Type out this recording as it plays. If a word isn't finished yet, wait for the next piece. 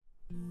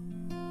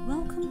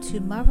Welcome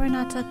to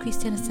Maranatha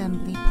Christian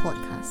Assembly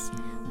podcast,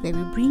 where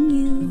we bring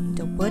you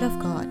the Word of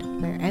God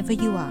wherever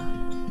you are.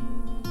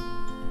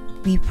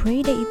 We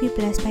pray that you be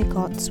blessed by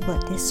God's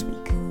Word this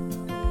week.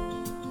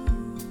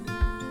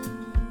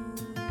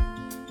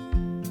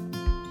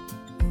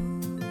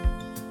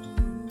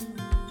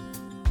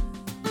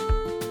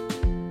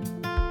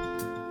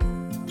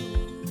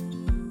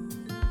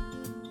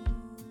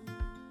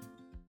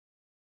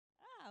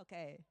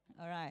 Okay,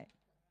 all right.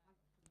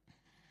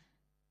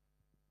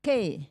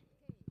 Okay.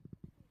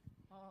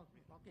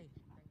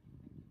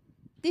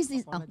 This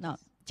is no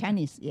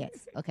Chinese.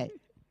 Yes. Okay.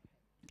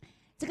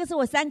 这个是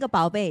我3个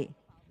宝贝。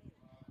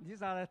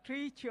These are the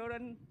 3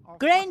 children of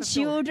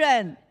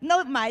grandchildren,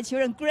 not my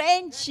children,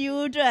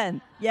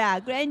 grandchildren. Yeah,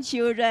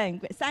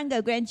 grandchildren. 3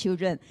个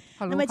grandchildren.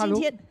 那么今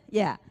天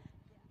 ，Yeah,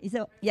 it's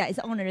on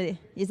already.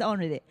 It's on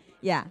already.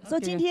 Yeah. 所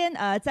以今天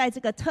在这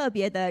个特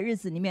别的日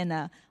子里面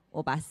呢，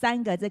我把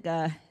3个这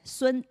个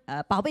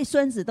宝贝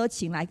孙子都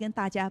请来跟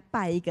大家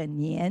拜一个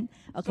年。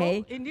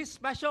Okay. So in this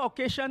special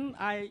occasion,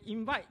 I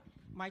invite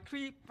my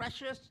 3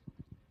 precious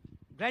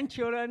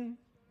grandchildren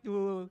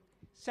to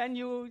send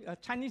you a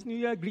Chinese New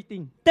Year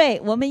greeting.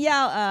 对，我们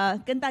要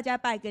跟大家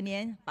拜个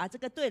年，把这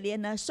个对联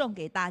呢送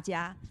给大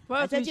家。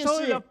First, we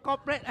show the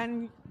corporate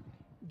and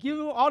give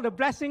you all the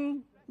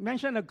blessing.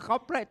 Mention the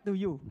corporate to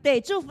you.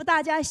 对，祝福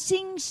大家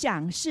心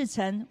想事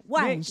成，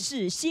万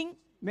事兴。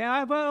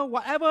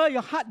Whatever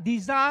your heart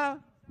desire,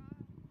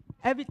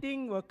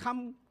 everything will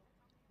come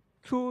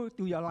true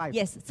to your life.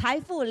 Yes, 财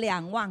富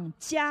两旺，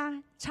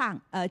家昌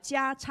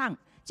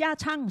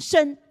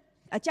盛。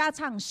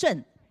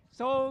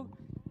So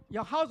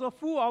your house is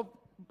full of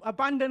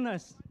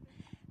abundance.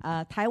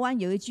 台湾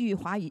有一句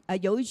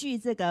有一句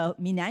这个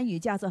闽南语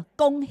叫做"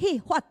恭喜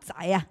发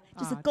财"啊，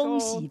就是恭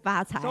喜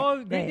发财。So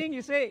greeting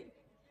you say,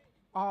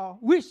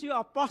 wish you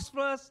a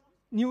prosperous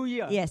New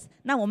Year. Yes.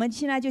 那我们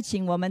现在就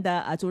请我们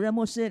的主任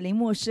牧师林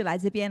牧师来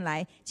这边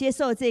来接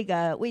受这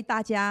个为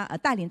大家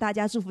带领大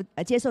家祝福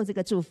接受这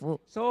个祝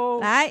福。So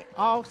来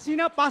our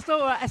senior pastor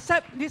will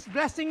accept this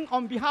blessing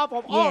on behalf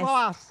of all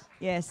of us.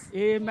 Yes.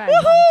 Amen. 对。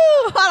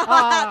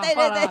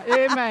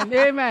Amen.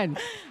 Amen.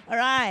 All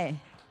right.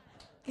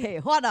 OK，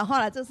 画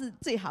了，这是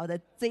最好的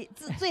最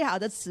好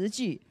的词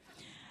句。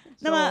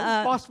那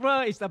么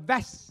prosper is the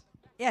best.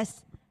 Yes.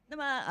 那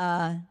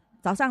么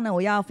早上呢，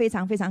我要非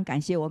常非常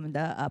感谢我们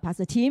的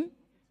Pastor Tim.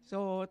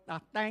 So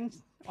thanks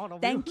all of you.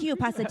 Thank you,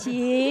 Pastor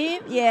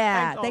Tim.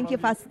 Yeah, thank you,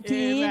 Pastor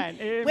Tim.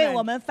 Amen. 为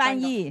我们翻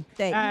译。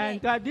对。And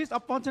this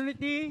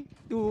opportunity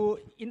to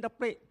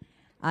interpret.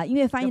 因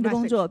为翻译的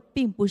工作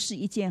并不是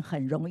一件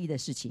很容易的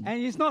事情。And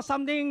it's not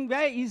something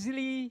very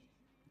easily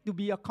to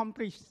be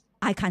accomplished.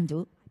 I can't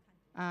do.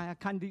 I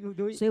can't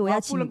do it. 所以我要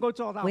请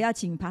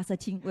Pastor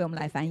Tim 为我们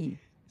来翻译。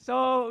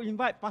So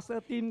invite Pastor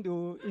Tim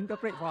to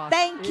interpret for us.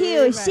 Thank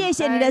you， 谢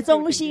谢你的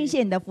忠心，谢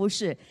谢你的服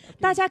侍。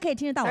大家可以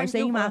听得到我的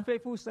声音吗？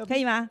可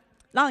以吗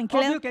 ？Loud and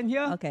clear. You can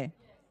hear. Okay.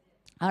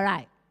 All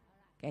right.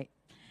 Okay.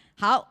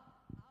 好。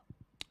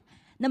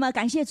那么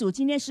感谢主，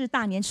今天是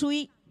大年初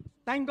一。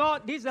Thank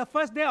God, this is the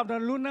first day of the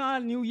Lunar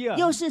New Year.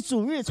 又是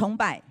主日崇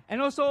拜。And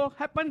also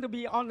happen to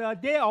be on the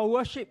day of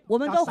worship. 我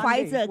们都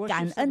怀着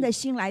感恩的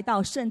心来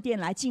到圣殿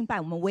来敬拜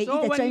我们唯一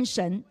的真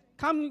神。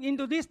Come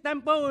into this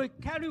temple, we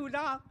carry with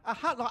us a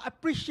heart of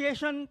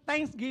appreciation,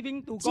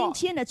 thanksgiving to God. 今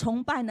天的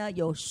崇拜呢，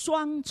有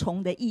双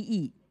重的意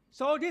义。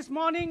So this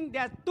morning,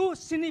 there are 2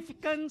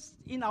 significance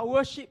in our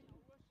worship.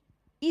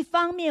 一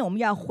方面，我们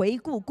要回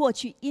顾过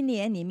去1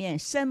年里面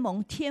生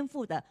蒙天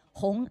父的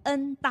宏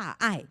恩大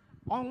爱。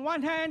On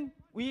one hand,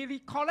 we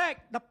recollect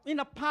in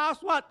the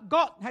past what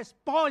God has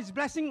poured His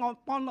blessing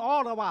upon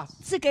all of us.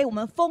 赐给我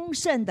们丰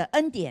盛的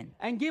恩典。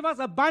And give us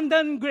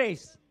abundant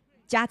grace.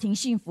 家庭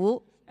幸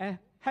福。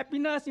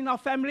Happiness in our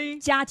family.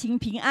 家庭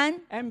平安。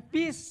And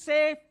peace,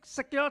 safe,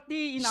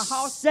 security in our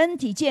house. 身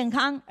体健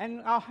康。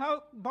And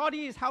our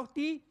body is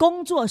healthy.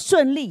 工作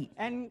顺利。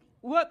And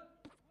work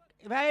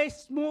very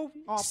smooth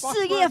or prosperous.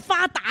 事业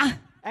发达。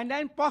And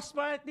then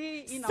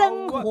prosperity in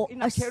our work,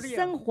 in our career.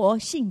 生活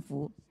幸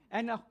福。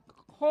And the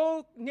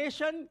whole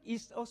nation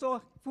is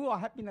also full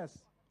of happiness.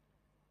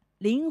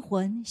 灵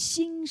魂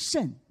兴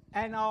盛。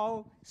And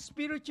our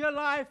spiritual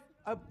life,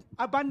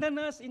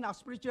 abundance in our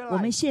spiritual life. 我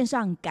们献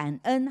上感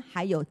恩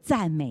还有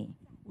赞美。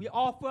We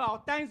offer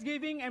our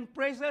thanksgiving and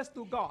praises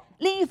to God.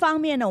 另一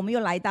方面呢，我们又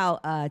来到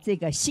这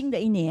个新的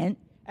一年。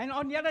And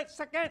on the other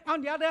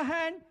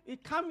hand, we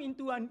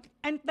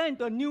enter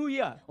into a new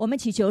year. 我们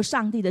祈求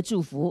上帝的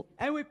祝福。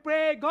And we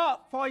pray God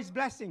for His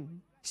blessing.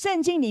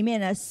 圣经里面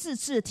呢4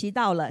次提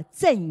到了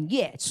正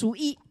月初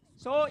一。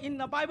So in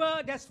the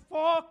Bible, there's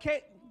 4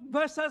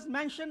 verses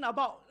mentioned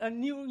about a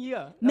new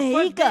year.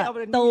 每一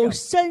个都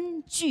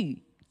深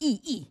具意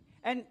义。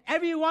And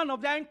every one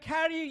of them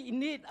carry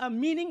in it a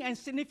meaning and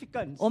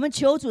significance. 我们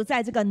求主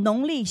在这个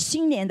农历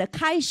新年的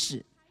开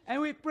始。And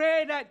we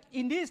pray that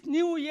in this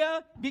new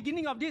year,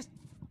 beginning of this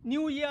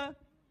new year,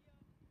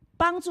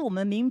 帮助我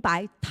们明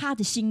白他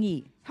的心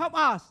意。Help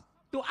us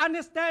to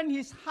understand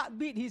His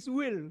heartbeat, His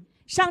will.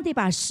 上帝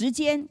把时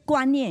间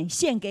观念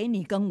献给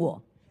你跟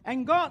我。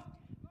And God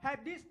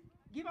had this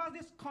give us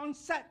this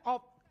concept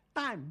of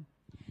time.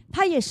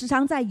 他也时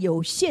常在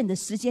有限的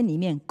时间里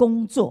面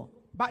工作。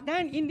But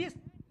then in this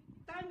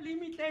time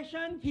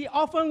limitation, he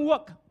often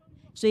work.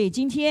 所以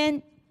今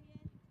天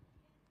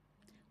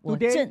我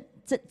Today-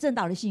 正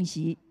道的信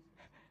息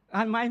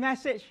And my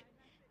message,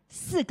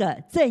 ，4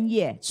个正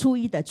月初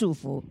一的祝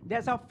福。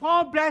 there's a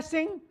 4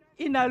 blessing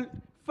in the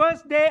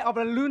first day of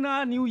the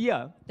lunar new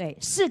year. 对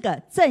，4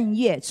个正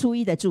月初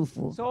一的祝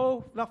福，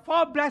 So the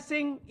 4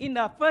 blessing in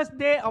the first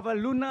day of a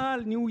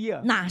lunar new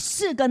year. 哪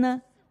4个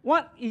呢？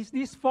 What is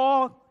these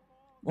 4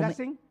我们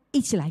blessing?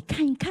 一起来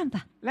看一看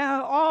吧。 Let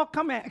us all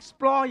come and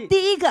explore it.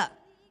 第一个，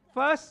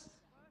 First,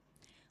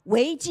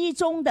 危机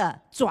中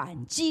的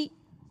转机。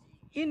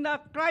 in the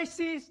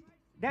crisis,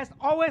 there's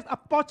always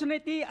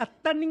opportunity, a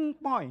turning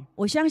point.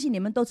 我相信你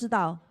们都知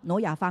道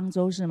挪亚方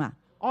舟是吗？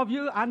 All of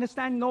you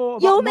understand, know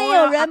有 about 没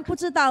有 Noah 人 Ark? 不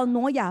知道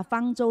挪亚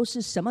方舟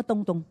是什么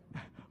东东？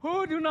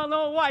 Who do not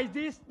know what is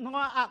this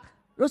Noah Ark?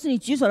 若是你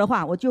举手的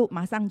话，我就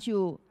马上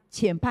就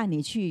遣派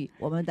你去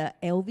我们的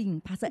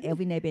Pastor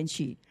Elvin 那边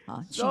去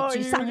啊，去 So 去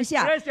you 上一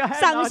下 raise your hand,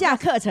 上一 I'll 下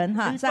just 课程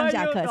哈， refer 上一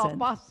下 you 课 to 程。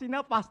 our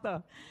senior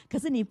pastor. 可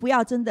是你不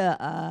要真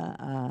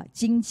的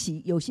惊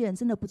奇，有些人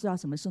真的不知道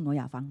什么是挪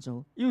亚方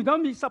舟。 You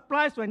don't be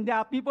surprised when there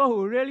are people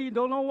who really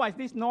don't know what is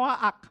this Noah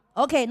Ark.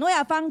 OK， 挪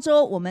亚方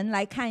舟，我们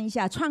来看一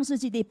下创世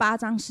纪第8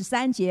章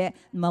13节。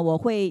那么我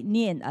会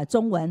念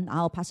中文，然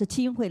后 Pastor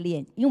Tim 会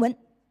念英文。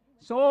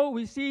 So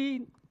we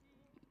see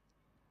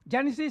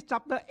Genesis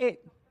chapter 8,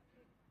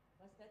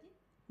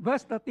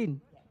 verse 13.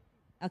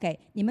 OK，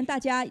 你们大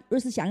家若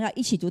是想要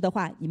一起读的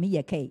话，你们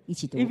也可以一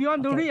起读。 If you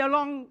want to OK read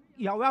along,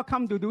 you're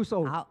welcome to do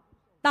so. 好，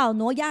到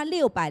挪亚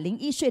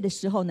601岁的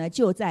时候呢，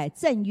就在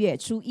正月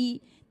初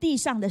一，地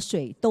上的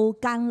水都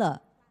干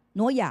了。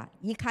挪亚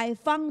移开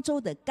方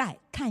舟的盖，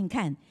看一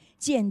看，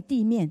见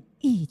地面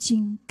已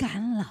经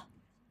干了。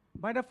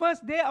 By the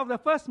first day of the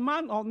first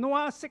month of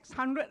Noah's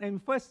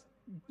 601st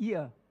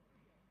year,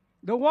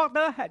 the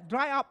water had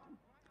dried up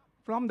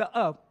from the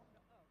earth.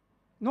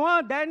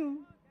 Noah then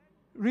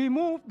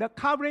removed the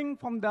covering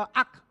from the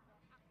ark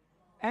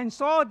and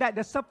saw that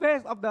the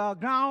surface of the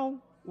ground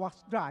was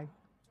dry.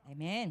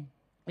 Amen。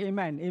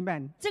 Amen,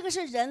 amen. 这个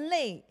是人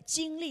类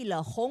经历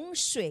了洪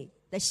水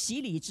的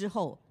洗礼之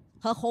后，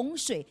和洪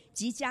水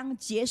即将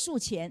结束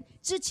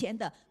之前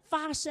的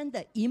发生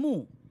的一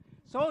幕。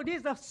 So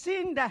this is a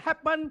sin that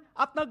happened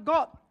after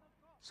God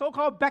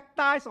so-called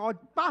baptized or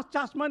passed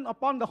judgment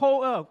upon the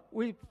whole earth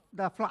with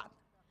the flood.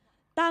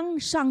 当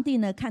上帝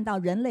呢看到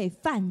人类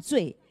犯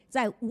罪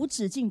在无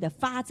止境的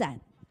发展，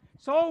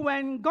 So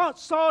when God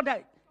saw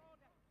that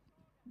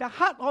the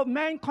heart of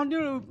man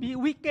continued to be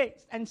wicked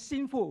and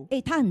sinful,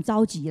 他很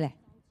着急嘞。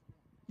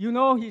 you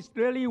know he's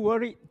really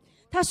worried.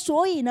 他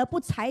所以呢不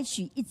采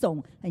取一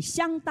种很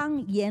相当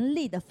严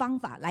厉的方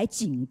法来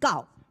警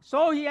告，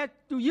 So he had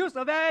to use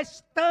a very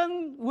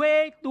stern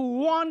way to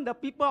warn the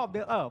people of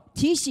the earth,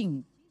 提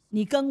醒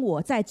你跟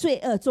我在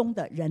罪恶中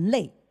的人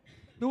类。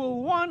 to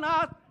warn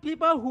us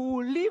people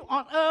who live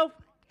on earth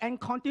and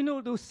continue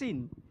to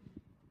sin.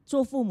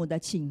 做父母的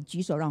请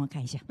举手让我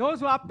看一下。 Those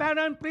who are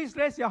parents, please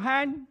raise your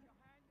hand.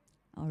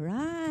 All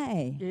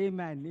right，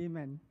 Amen,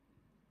 amen.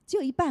 只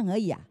有一半而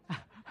已啊。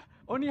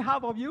 Only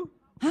half of you?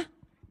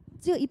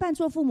 只有一半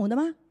做父母的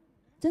吗？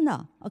真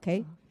的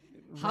 ？OK，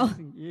 好，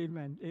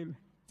 Amen, amen.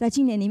 在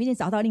今年你们一定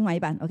找到另外一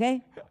半。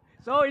OK，OK，、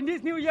 So in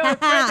this new year, we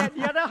pray that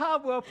the other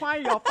half will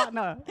find your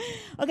partner.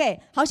 OK，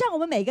 好像我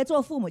们每个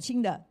做父母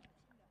亲的，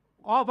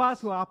 All of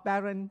us who are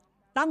parents,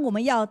 当我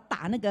们要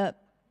打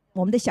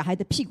我们的小孩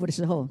的屁股的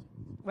时候，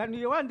 when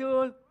we want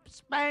to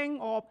spank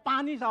or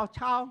punish our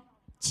child,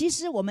 其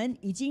实我们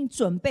已经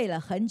准备了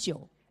很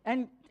久，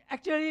 and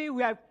actually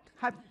we have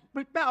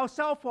prepared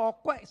ourselves for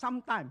quite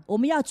some time. 我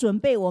们要准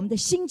备我们的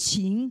心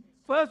情，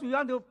 First, we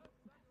want to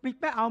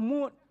prepare our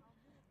mood,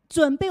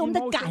 准备我们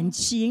的感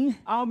情，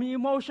 our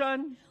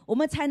emotion. 我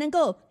们才能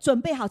够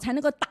准备好，才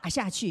能够打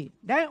下去。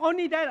 Then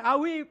only then are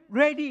we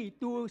ready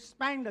to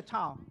spank the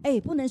child.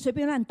 不能随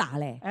便乱打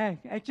嘞，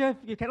 Actually,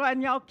 you cannot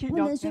anyhow kick 不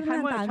your 能随便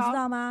hammer 乱打， the 你知 child.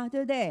 道吗？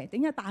对不对？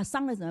等一下打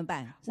伤了怎么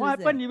办？是不 What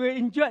是 happened if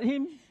you injured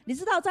him 你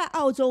知道在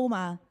澳洲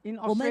吗？ in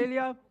我们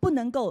Australia? 不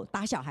能够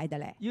打小孩的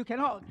嘞。 You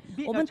cannot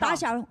beat 我 the 们打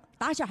child.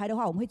 小孩的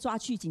话，我们会抓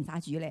去警察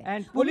局嘞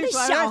And。我们的 police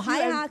will 小 arrest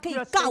孩 you 啊 and 可以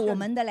put a 告我 station.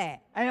 们的嘞。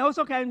 And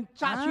also can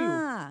charge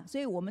you. 所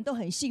以我们都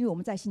很幸运，我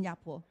们在新加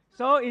坡，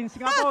 So in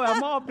Singapore, we are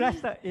more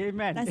blessed.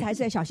 Amen. 但是还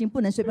是要小心，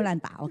不能随便乱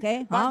打。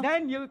OK， 好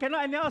But。then you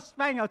cannot anyhow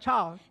spank your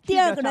child. 第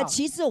Kick 二 your 个呢， child.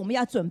 其次我们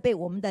要准备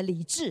我们的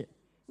理智。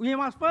 We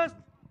must first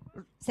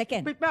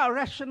Second， prepare our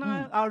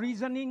rational, our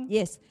reasoning.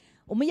 yes，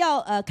 我们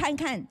要看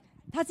看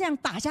他这样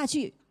打下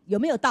去有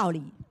没有道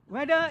理，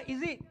 Whether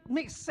is it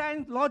makes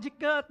sense,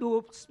 logical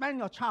to spank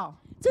your child.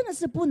 真的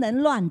是不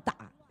能乱打。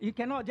 You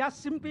cannot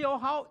just simply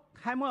how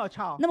hammer a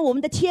child. 那么我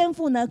们的天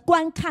父呢，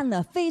观看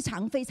了非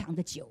常非常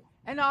的久，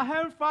 And our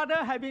Heavenly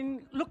Father have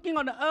been looking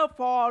on the earth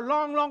for a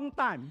long, long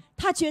time.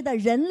 他觉得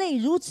人类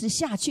如此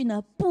下去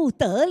呢，不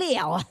得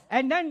了啊！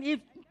 And then if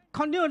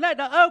continue to let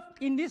the earth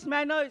in this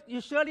manner, you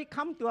surely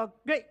come to a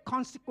great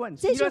consequence,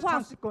 这句 serious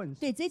话 consequence.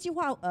 对这句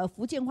话，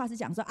福建话是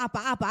讲说阿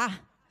爸阿爸，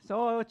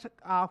 So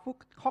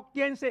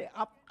Hokkien say,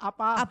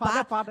 Appa, 阿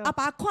father.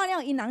 爸看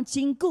了因人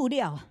真久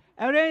了，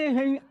 And then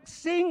he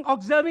sing,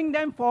 observing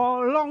them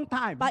for a long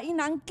time. 把因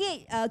人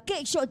继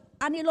续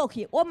安尼落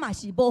去，我嘛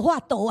是无法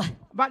度啊。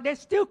 But they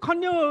still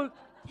continue,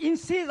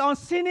 insist on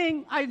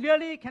sinning. I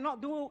really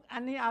cannot do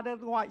any other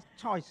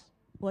choice.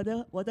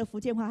 我的福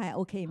建话还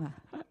OK 吗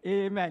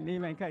Amen,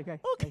 amen. 可以。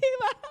 ？OK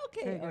吗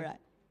可以？OK，All right。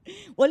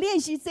我练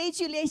习这一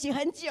句练习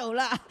很久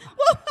了，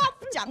我怕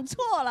讲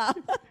错了。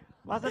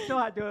Pastor Chou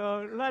had to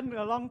learn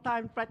a long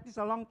time, practice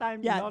a long time.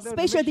 in Yeah, order to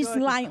especially make this sure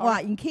it's line. correct.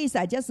 哇 ，in case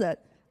I just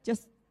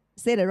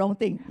say the wrong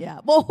thing. Yeah，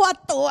 无法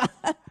度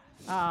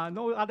啊。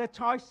 No other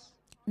choice.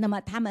 那么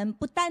他们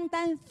不单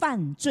单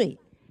犯罪，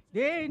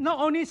 They not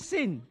only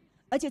sin.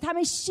 而且他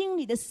们心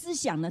里的思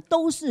想呢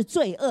都是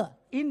罪恶。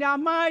 In their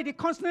mind, they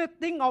constantly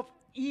think of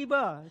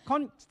evil,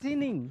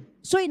 sinning.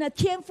 所以呢，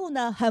天父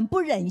呢很不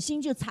忍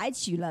心，就采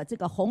取了这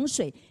个洪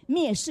水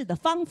灭世的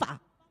方法。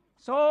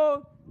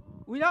 So,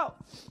 without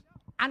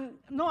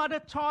no other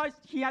choice,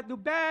 he had to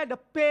bear the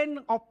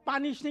pain of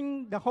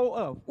punishing the whole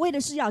earth. 为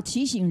的是要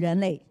提醒人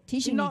类，提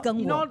醒你跟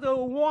In 我。 order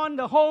to warn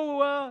the whole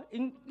world,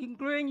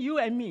 including you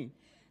and me.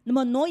 那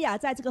么挪亚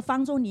在这个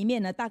方舟里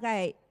面呢，大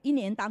概1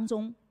年当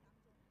中，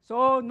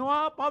 So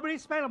Noah probably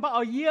spent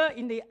about a year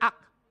in the ark.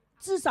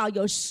 至少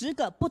有10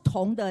个不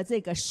同的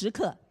这个时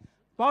刻。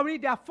 Probably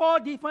there are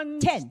 4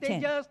 different Ten,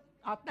 stages,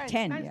 10,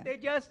 ten yeah.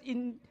 stages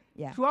in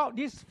Yeah. throughout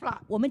this flood.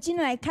 我们今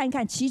天来看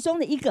看其中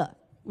的一个，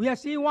 We have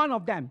seen one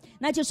of them.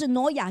 那就是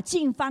挪亚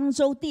进方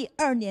舟第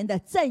2年的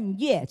正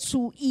月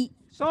初一。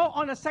 So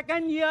on the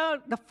second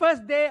year, the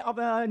first day of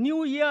the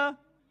new year,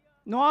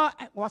 Noah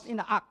was in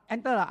the ark,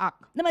 entered the ark.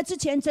 那么之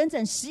前整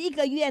整11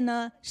个月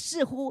呢，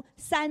似乎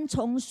3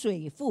重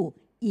水复，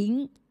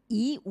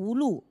疑无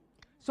路。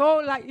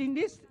 So like in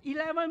this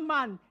 11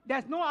 months,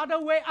 there's no other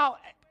way out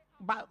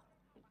but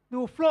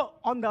to float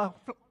on the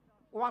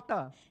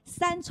water.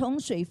 3重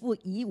水复，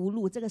疑无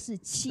路，这个是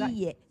七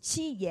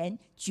言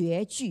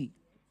绝句。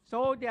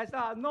 So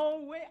there's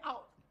no way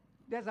out.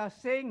 There's a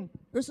saying.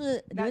 若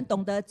是你们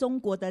懂得中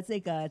国的这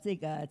个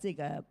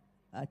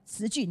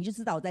词句，你就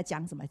知道我在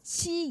讲什么。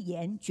七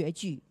言绝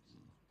句。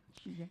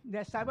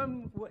 There's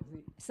 7 words.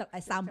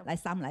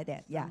 三来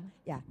的呀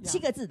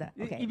，7个字的。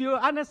OK。 If you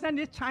understand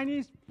this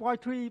Chinese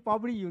poetry,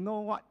 probably you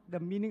know what the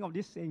meaning of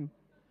this saying.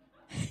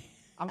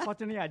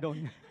 Unfortunately, I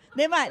don't.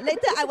 Never mind.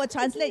 Later I will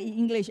translate in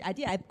English. I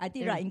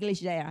did write English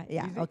there.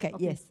 Yeah. Is it? Okay.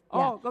 Okay. Yes.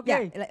 Oh, yeah.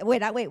 okay. Yeah.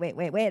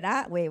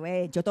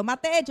 Wait. 就多马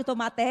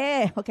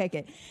得。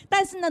OK.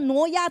 但是呢，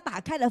挪亚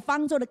打开了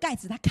方舟的盖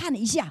子，他看了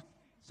一下，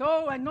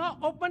 So when Noah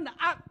opened the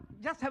ark,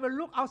 just have a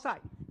look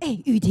outside.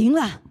 雨停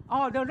了，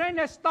 Oh, the rain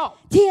has stopped.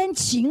 天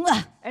晴了，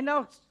 And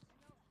the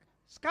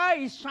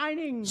sky is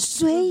shining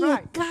水也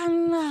bright.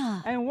 干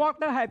了， And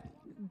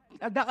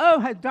the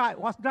earth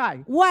was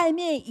dry. 外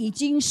面已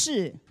经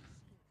是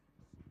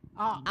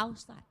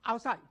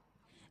outside.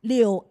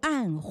 柳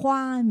暗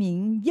花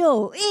明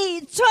又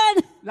一春。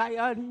 Like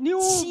a new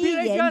七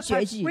言 villagers 绝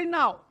has 句。 spring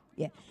out.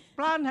 Yeah.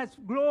 Plant has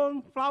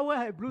grown, flower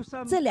has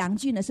blossomed. 这2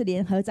句呢是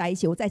联合在一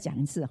起，我再讲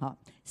一次哈。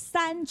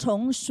3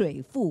重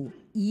水复，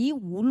疑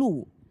无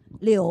路，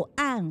柳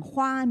暗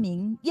花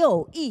明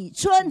又一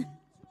春。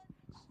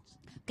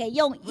给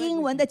用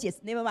英文的解释，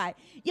明白？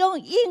用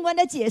英文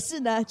的解释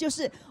呢，就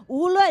是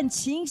无论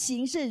情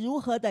形是如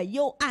何的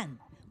幽暗，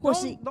或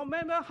是 No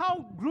matter how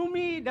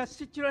gloomy the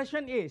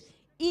situation is,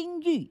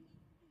 阴郁，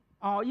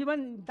 or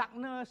even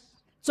darkness,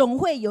 总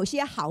会有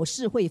些好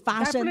事会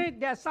发生 definitely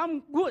there's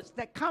some goods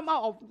that come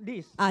out of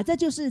this. 啊！这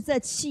就是这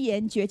七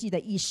言绝句的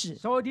意思。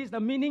 So this is the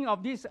meaning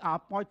of this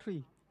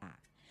poetry.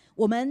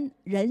 我们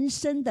人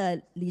生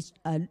的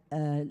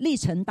历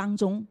程当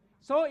中，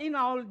 So in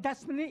our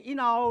destiny, in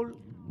our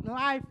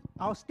life,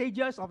 our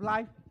stages of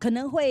life, 可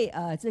能会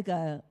这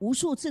个无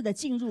数次的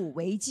进入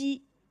危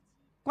机，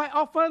 quite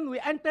often we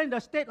enter the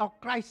state of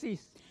crisis.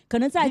 可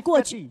能在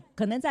过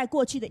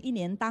去的1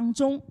年当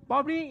中，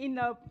 Probably in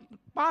the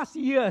past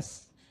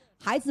years,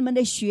 孩子们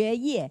的学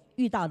业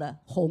遇到了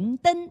红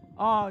灯，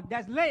 or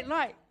there's late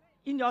night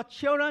in your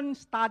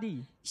children's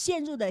study,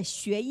 陷入了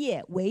学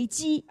业危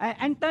机。 and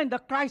enter the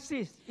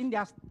crisis in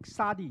their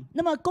study.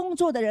 那么工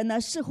作的人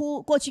呢，似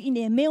乎过去1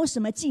年没有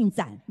什么进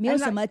展，没有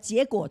什么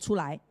结果出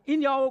来。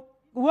 In your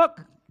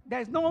work,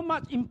 there's no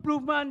much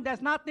improvement.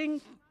 There's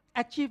nothing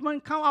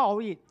achievement come out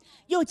of it.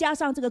 又加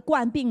上这个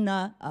冠病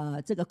呢，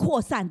这个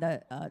扩散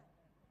的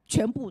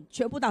全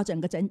部到整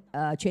个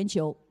全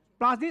球，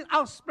 Plus this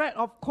outspread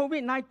of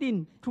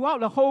COVID-19 throughout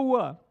the whole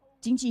world.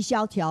 经济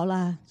萧条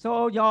啦，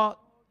 So your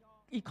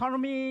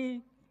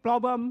economy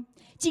problem,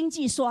 经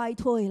济衰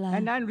退啦，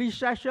 and then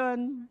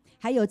recession,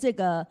 还有这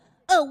个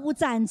俄乌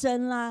战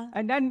争啦。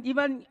 and then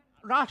even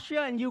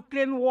Russia and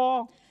Ukraine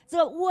war. 这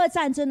个乌俄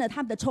战争呢，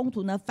他们的冲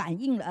突呢，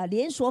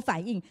连锁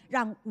反应，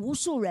让无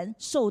数人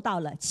受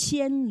到了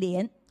牵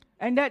连。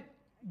 And that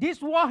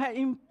this war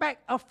had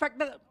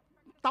affected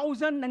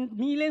thousands and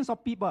millions of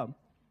people.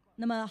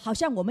 那么，好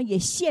像我们也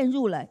陷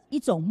入了一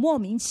种莫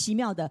名其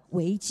妙的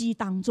危机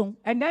当中。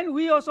 And then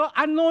we also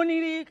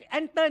unknowingly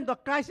enter into a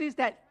crisis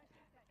that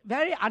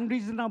very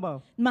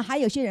unreasonable. 那么还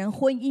有些人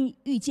婚姻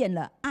遇见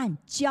了暗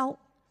礁，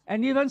 And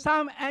even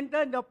some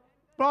enter the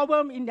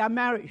problem in their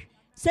marriage.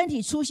 身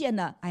体出现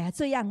了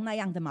这样那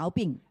样的毛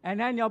病， And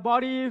then your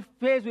body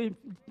faced with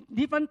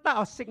different type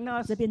of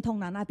sickness, 这边痛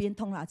了那边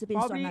痛了，这边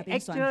酸 probably 那边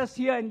酸。 aches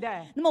here and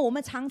there. 那么我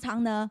们常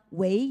常呢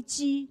危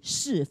机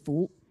四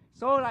伏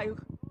So like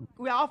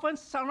we are often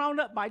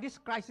surrounded by this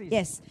crisis.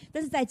 ，yes。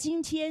但是在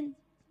今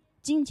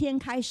天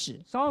开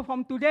始， So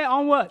from today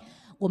onward,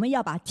 我们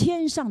要把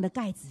天上的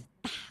盖子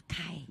打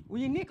开。 we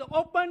need to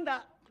open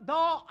the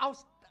door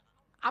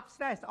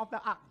upstairs of the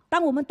ark.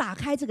 当我们打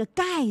开这个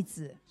盖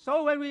子，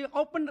 So when we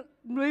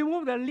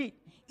remove the lid,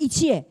 一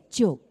切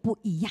就不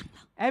一样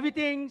了。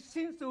 everything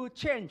seems to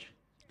change.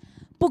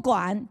 不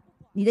管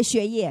你的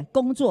学业、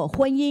工作、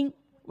婚姻，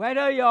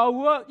 Whether your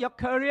work, your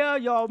career,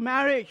 your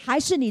marriage, 还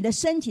是你的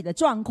身体的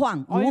状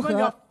况 or 如 even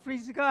your 何，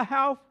 physical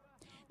health,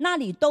 那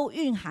里都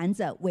蕴含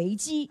着危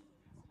机。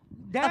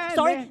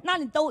there 那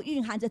里都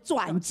蕴含着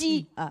转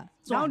机。 now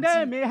转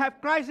there 机。 may have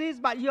crisis,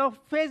 but you're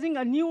facing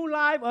a new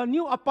life, a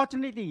new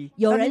opportunity.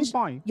 有人 Turning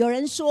point. 有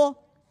人说，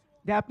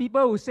 There are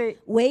people who say,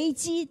 危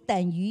机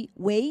等于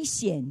危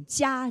险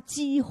加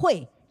机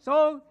会。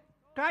 so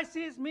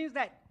crisis means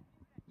that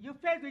you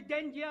face with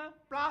danger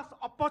plus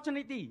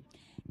opportunity.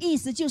 意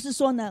思就是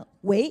说呢，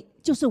危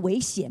就是危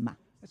险嘛，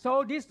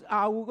 So this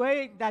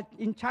way that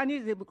in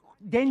Chinese is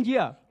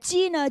danger.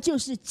 机呢就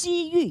是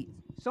机遇。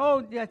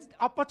 So there's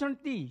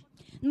opportunity.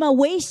 那么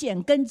危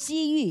险跟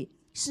机遇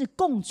是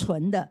共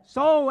存的。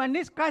 So when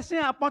this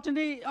crisis and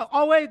opportunity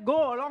always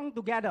go along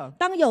together.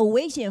 当有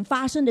危险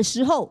发生的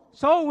时候，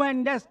 So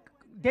when there's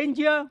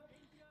danger,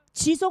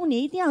 其中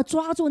你一定要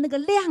抓住那个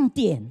亮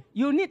点，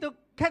 you need to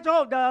catch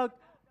hold the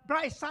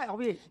bright side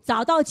of it.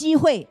 找到机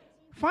会，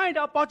 Find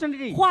the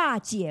opportunity. 化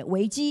解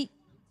危机。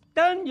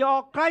 Turn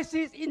your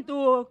crisis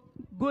into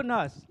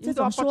goodness, 这 into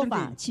种说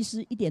法 opportunity. 其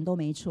实一点都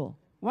没错。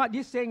 What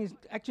this saying is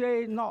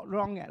actually not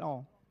wrong at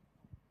all.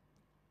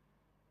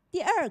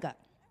 第二个，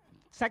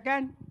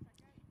 Second,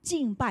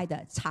 敬拜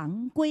的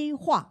常规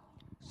化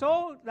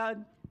so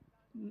the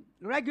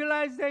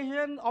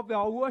regularization of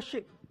your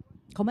worship,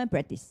 （common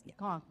practice）。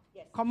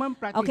 common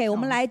practice. OK， 我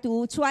们来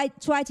读出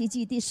埃及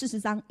记第40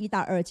章1到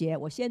2节。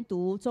我先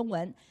读中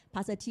文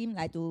 ，Pastor Tim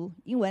来读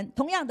英文。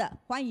同样的，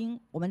欢迎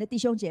我们的弟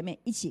兄姐妹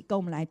一起跟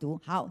我们来读。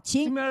好，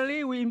请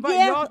Similarly, we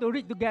invite you all to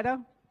read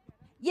together.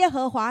 耶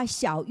和华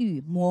晓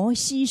谕摩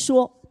西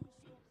说：“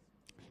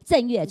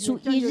正月初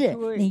一日，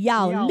你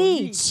要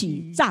立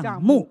起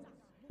帐幕。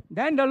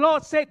 Then the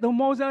Lord said to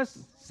Moses,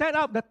 set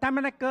up the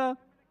tabernacle,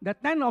 the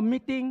tent of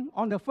meeting,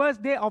 on the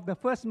first day of the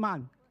first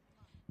month. ”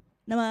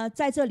那么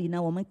在这里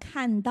呢，我们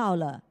看到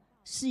了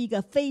是一个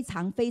非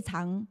常非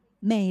常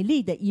美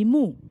丽的一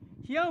幕。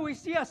 Here we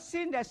see a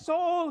scene that's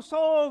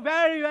so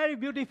very, very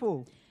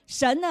beautiful.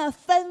 神呢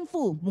吩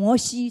咐摩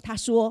西，他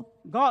说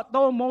God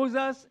told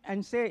Moses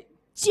and said,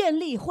 建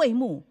立会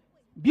幕。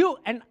 build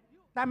an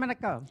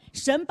tabernacle.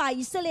 神把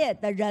以色列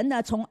的人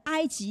呢从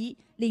埃及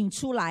领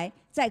出来，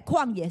在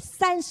旷野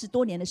30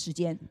多年的时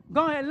间。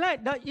 God had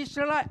led the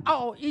Israelites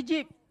out of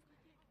Egypt,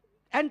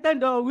 entered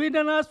the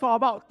wilderness for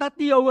about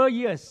 30 over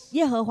years.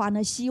 耶和华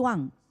呢希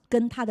望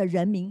跟他的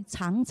人民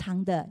常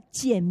常的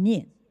见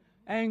面。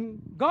 And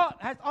God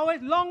has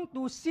always longed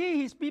to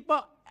see his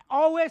people,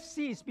 always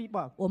see his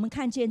people. 我们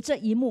看见这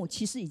一幕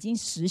其实已经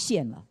实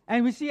现了。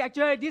 And we see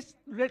actually this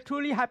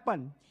truly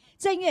happened.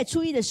 正月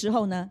初一的时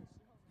候呢，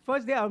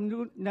 First day of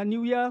the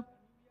new year,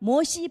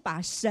 摩西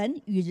把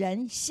神与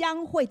人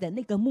相会的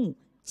那个幕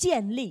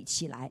建立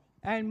起来。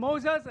 and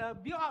Moses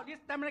built out this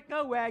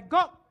tabernacle where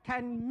God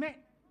can meet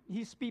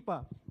his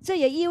people. 这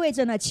也意味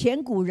着呢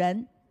前古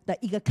人的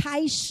一个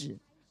开始。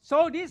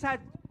 So this had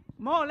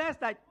more or less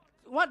like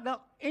what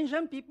the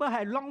ancient people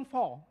had longed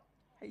for,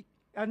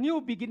 a new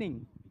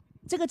beginning.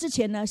 这个之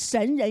前呢，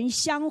神人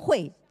相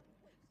会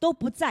都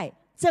不在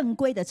正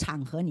规的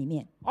场合里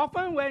面。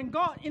 Often when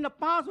God, in the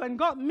past, when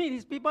God meet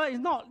his people, it's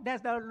not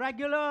there's the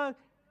regular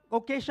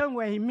occasion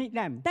where he meet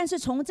them. 但是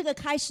从这个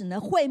开始呢，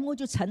会幕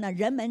就成了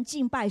人们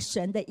敬拜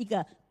神的一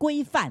个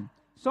规范。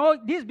 So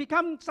this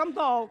becomes some sort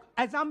of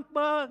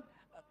example,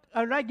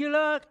 a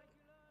regular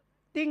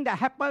thing that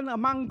happened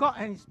among God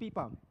and his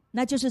people.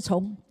 那就是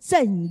从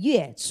正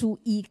月初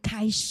一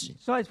开始，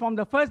 So it's from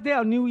the first day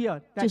of New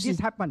Year that 就是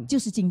this happened. 就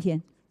是今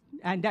天。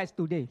 And that's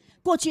today.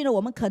 过去呢，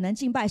我们可能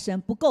敬拜神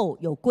不够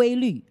有规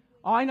律，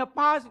 Or in the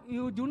past,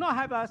 you do not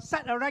have a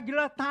set a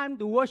regular time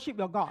to worship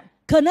your God.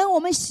 可能我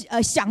们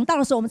想到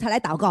的时候，我们才来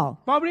祷告；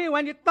 Probably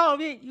when you thought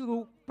of it,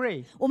 you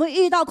pray. 我们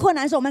遇到困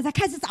难的时候，我们才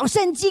开始找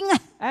圣经啊。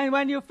 And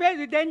when you face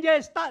with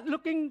danger, start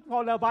looking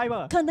for the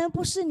Bible. 可能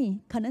不是你，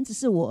可能只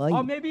是我而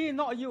Or 已。 maybe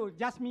not you,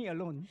 just me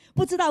alone.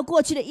 不知道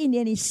过去的一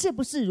年你是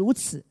不是如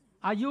此？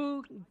 Are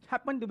you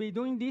happen to be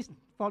doing this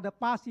for the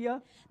past year?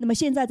 那么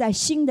现在在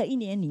新的一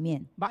年里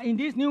面， But in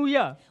this new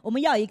year, 我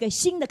们要有一个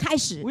新的开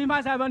始。 we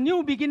must have a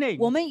new beginning.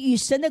 我们与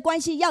神的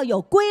关系要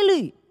有规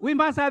律， We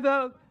must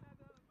have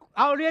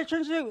our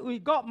relationship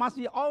with God must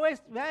be always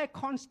very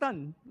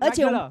constant, 而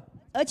且 regular.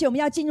 我们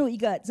要进入一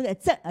个这个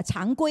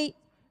常规。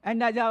 And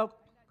that the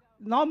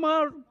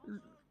normal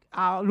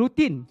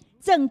routine,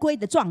 正规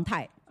的状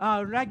态。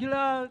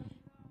regular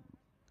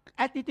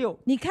attitude.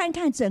 你看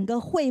看整个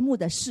会幕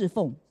的侍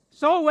奉，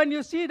 So when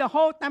you see the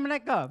whole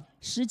tabernacle,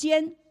 时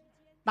间、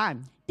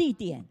 time, 地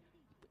点、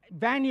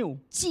 venue,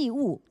 祭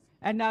物、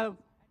 and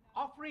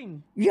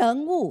offering,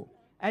 人物，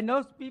 and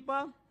those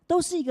people,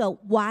 都是一个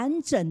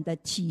完整的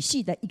体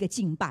系的一个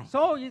敬拜。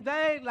 so is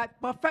there like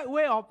perfect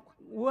way of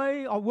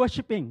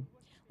worshiping?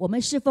 我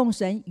们侍奉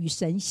神，与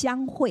神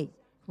相会。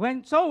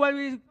 When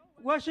we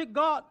worship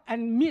God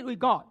and meet with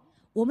God,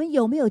 我们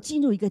有没有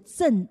进入一个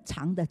正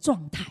常的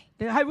状态？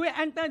 have we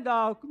entered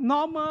the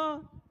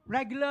normal,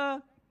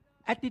 regular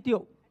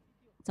attitude?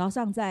 早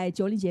上在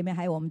9龄姐妹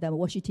还有我们的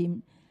worship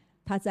team，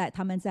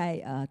 他们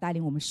在带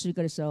领我们诗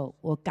歌的时候，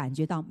我感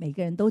觉到每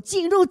个人都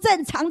进入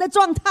正常的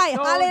状态。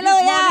 So 哈利 this 路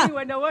亚！ morning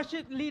when the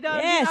worship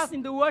leader Yes. lead us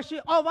into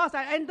worship, all of us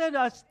are entered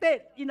the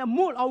state in the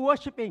mood of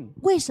worshiping.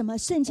 为什么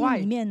圣经 Why?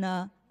 里面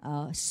呢？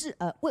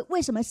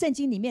为什么圣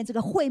经里面这个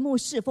会幕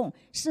侍奉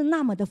是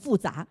那么的复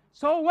杂？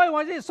 So why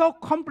was it so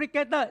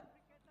complicated?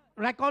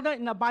 Recorded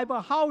in the Bible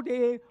how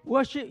they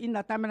worship in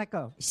the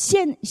tabernacle.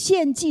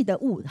 献祭的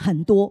物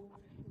很多，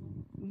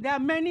 There are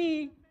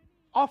many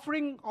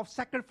offering of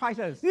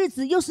sacrifices, 日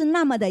子又是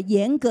那么的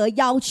严格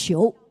要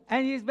求。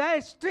 and it's very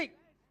strict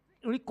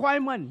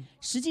requirement.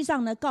 实际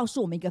上呢，告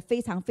诉我们一个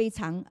非常非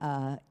常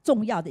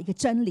重要的一个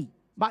真理：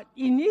 But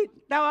in it,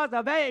 there was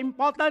a very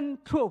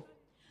important truth.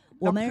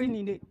 我 Doctrine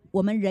in 们 it.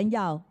 我们人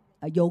要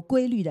有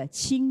规律的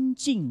亲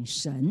近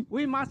神。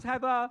 We must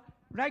have a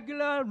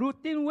regular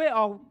routine way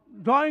of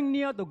drawing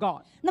near to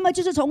God. 那么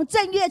就是从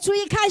正月初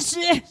一开始，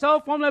 So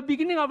from the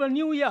beginning of the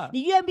new year,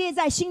 你愿不愿意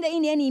在新的一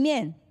年里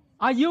面，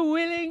 are you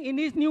willing in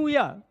this new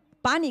year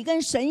把你跟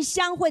神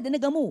相会的那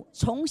个幕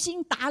重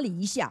新打理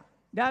一下？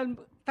 the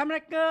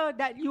tabernacle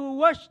that you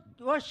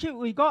worship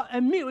with God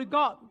and meet with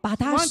God, 把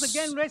它 once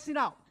again raise it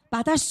up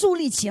把它树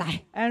立起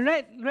来， and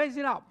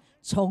raise it up.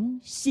 重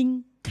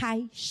新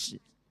开始。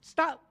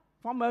 Start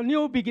from a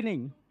new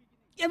beginning.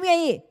 愿不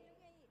愿意？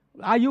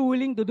 Are you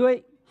willing to do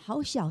it?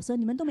 好小声，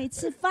你们都没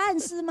吃饭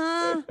是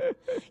吗？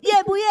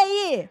愿不愿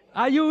意？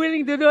 Are you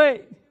willing to do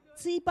it?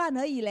 吃一半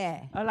而已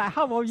嘞， Like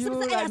how about 是 you?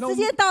 不是？哎呀， Like no, 时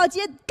间到了，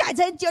今天改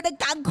成9点，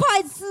赶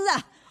快吃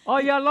啊！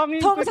 or you're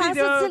longing 通 to 常 eat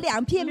是 the 吃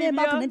2片面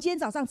包，可能 linear? 今天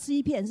早上吃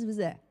1片，是不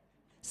是？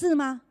是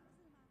吗？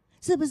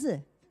是不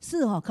是？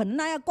是哦，可能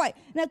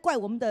那怪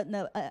我们的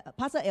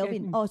Pastor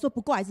Elvin 哦，说不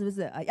怪是不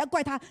是？要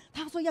怪他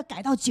说要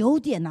改到9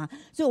点呐，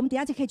所以我们等一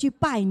下就可以去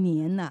拜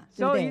年呐，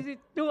对 So 不 is 对？ it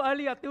too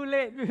early or too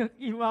late?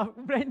 If our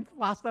brain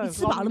faster. 你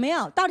吃饱了没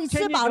有？到底吃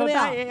Change it 饱了 to 没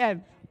 9 有？ a.m.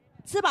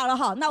 吃饱了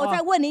哈，那我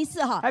再问你一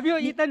次哈， Have you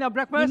eaten your 你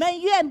breakfast?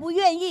 们愿不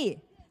愿意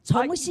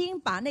重新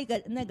把那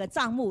个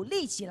账目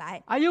立起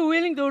来， Are you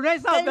willing to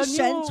raise up 跟 the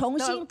神 new 重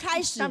新开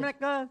始？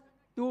 tabernacle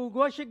to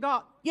worship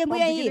God? 愿不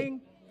from 愿意？ beginning?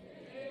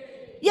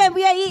 愿不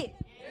愿意？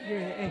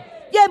 Yeah.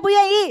 愿不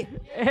愿意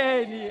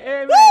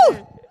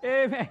Amen.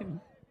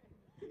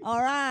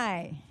 Amen.？All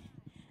right。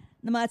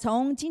那么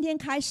从今天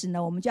开始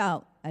呢，我们就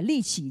要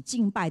立起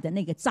敬拜的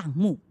那个账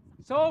目，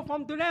 So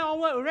from today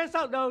onward, raise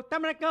up the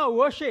tabernacle of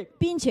worship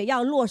并且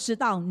要落实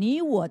到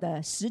你我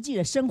的实际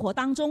的生活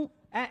当中。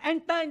 and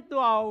enter into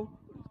our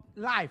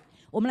life.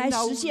 我们来 in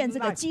our 实现这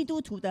个 life. 基督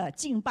徒的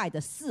敬拜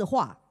的4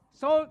化。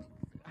 So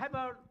have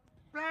a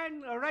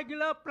plan, a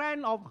regular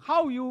plan of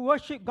how you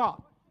worship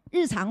God.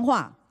 日常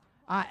化、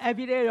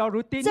 Every day your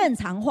routine, 正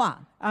常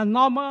化、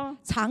 normal,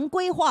 常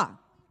规化、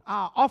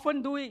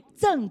 often do it,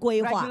 正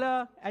规化。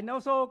 regular, and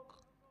also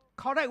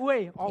correct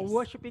way of Yes.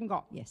 worshiping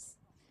God. Yes.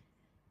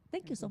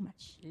 Thank you so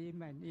much.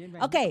 Amen.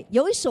 Amen. OK，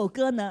 有一首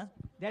歌呢，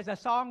 There's a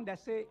song that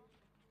says,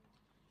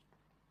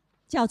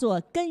 叫做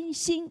《更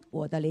新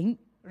我的灵》。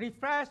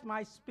 refresh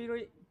my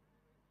spirit.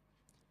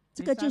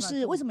 这个就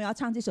是为什么要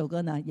唱这首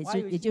歌呢？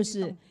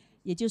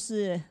也就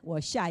是我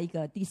下一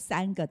个第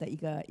3个的一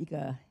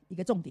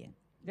个重点。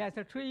 There's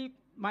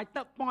my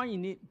third point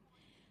in it.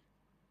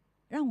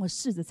 让我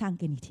试着唱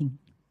给你听。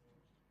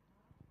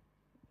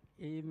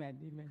 Amen.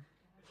 Amen.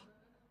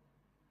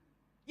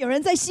 有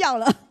人在笑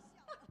了。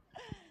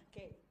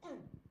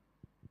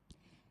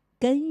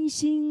更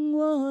新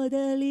我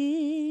的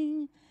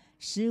灵，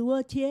使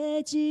我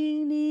贴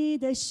近你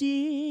的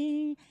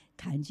心，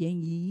看见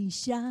异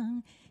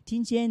象，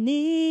听见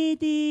你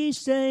的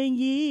声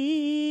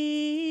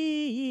音。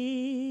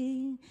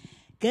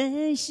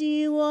更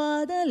新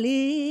我的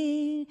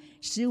灵，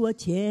使我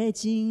贴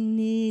近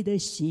你的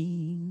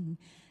心，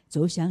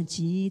走向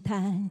祭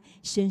坛，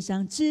献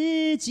上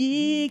自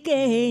己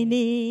给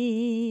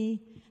你。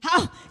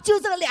好，就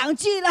这2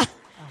句了。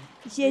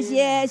谢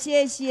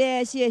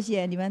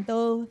谢，你们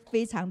都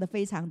非常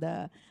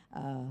的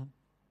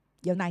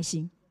有耐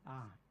心。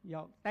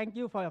Thank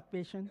you for your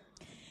patience.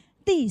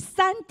 第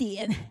3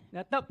点，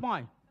 The third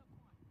point,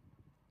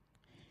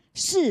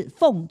 侍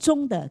奉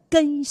中的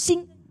更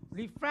新，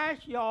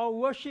 refresh your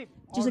worship.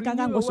 就是刚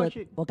刚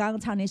我刚刚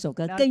唱那首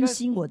歌《更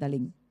新我的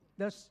灵》。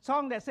the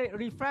song that says,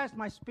 "Refresh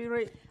my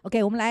spirit."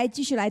 OK， 我们来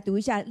继续来读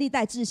一下历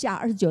代志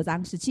下29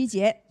章17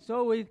节。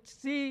So we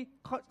see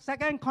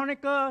 2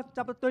 Chronicles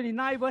chapter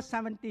 29 verse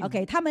 17.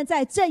 OK， 他们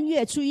在正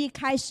月初一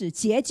开始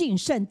洁净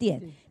圣殿，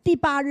第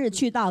8日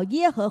去到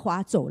耶和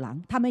华走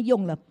廊。他们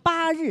用了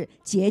8日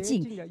洁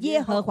净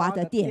耶和华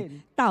的殿，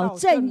到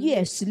正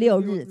月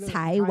16日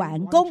才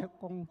完工。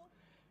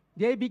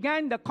They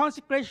began the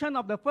consecration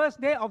of the first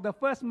day of the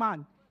first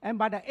month, and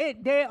by the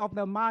 8th day of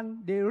the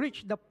month, they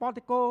reached the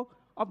portico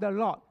of the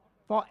Lord.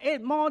 For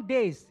 8 more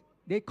days,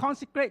 they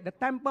consecrate the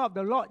temple of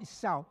the Lord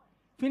itself,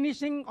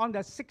 finishing on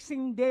the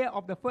 16th day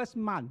of the first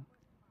month.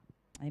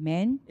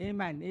 Amen.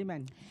 Amen.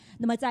 Amen.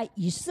 那么在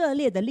以色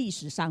列的历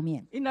史上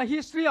面， In the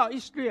history of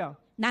Israel,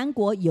 南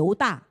国犹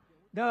大，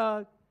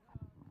 the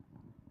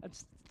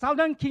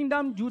southern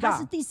kingdom 他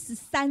是 Judah, 第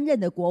13任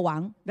的国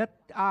王， the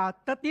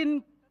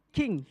 13th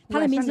king, 他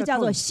的名字叫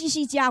做西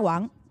西家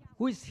王。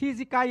 who is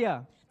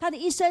Hezekiah. 他的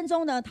一生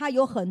中呢，他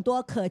有很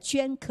多可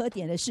圈可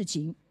点的事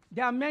情。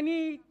 There are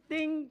many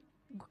things,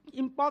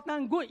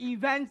 important, good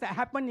events that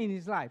happen in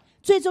his life.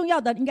 最重要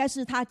的应该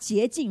是他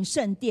洁净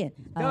圣殿，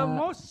 The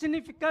most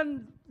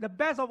significant, the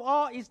best of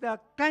all, is the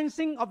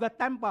cleansing of the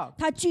temple,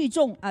 他聚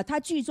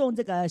众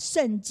这个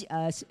献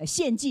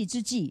祭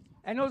之祭。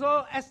 and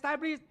also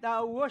establish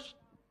the worship,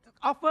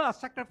 offer of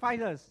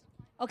sacrifices.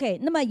 OK，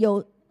 那么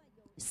有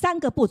3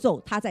个步骤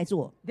他在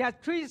做。 There are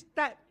 3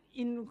 steps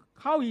in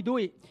how he do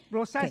it,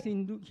 process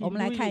in do 我们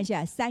来看一 it.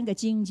 下3个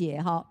经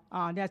节哈。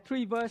There are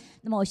 3 verses.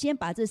 那么我先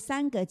把这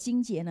3个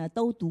经节呢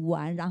都读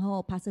完，然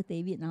后 Pastor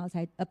David， 然后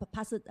才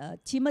Pastor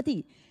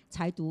Timothy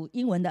才读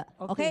英文的。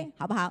OK，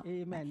 好不好？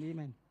 Amen.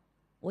 Amen.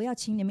 我要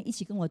请你们一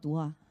起跟我读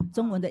啊，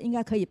中文的应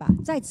该可以吧？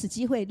在此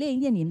机会练一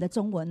练你们的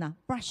中文呐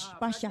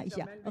 ，brush 一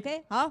下。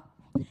OK， 好，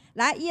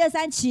来1、2、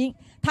3，请。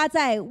他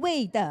在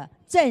未的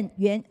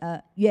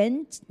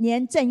元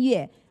年正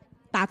月，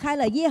打开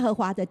了耶和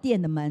华的殿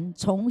的门，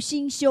重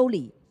新修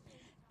理。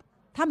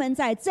他们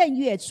在正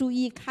月初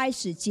一开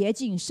始洁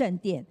净圣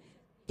殿，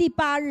第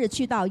8日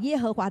去到耶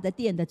和华的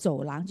殿的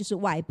走廊，就是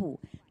外部。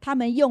他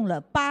们用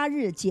了8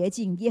日洁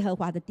净耶和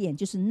华的殿，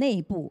就是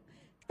内部。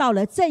到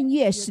了正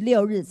月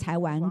16日才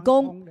完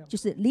工，就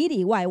是里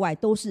里外外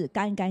都是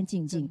干干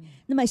净净。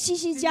那么西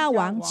西家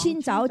王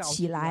清早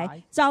起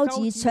来，召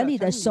集城里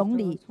的首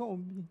领，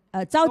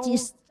召集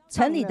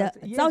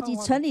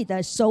城里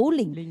的首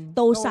领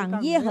都上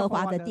耶和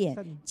华的殿，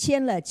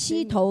牵了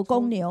7头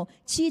公牛、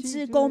7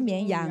只公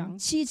绵羊、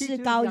7只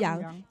羔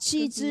羊、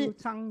7只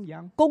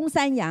公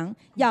山羊，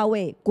要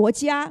为国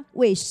家、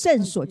为圣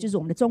所，就是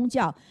我们的宗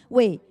教，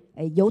为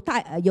犹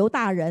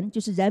大人，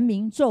就是人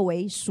民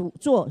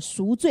做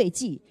赎罪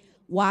祭。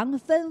王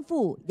吩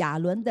咐亚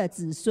伦的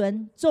子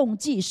孙众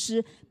祭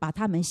司，把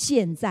他们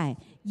献在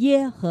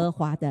耶和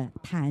华的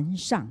坛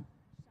上。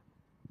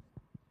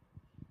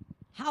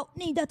好，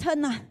你的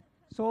turn 啊。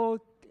So,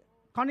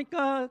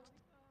 Chronicles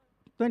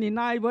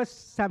 29 verse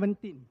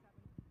 17.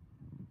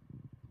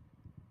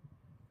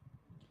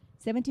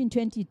 17,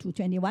 20 to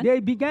 21. They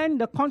began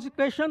the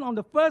consecration on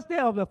the first day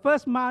of the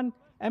first month,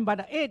 and by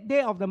the 8th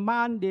day of the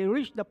month, they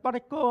reached the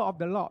portico of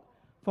the Lord.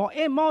 For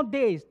 8 more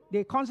days,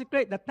 they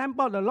consecrate the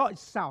temple of the Lord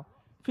itself,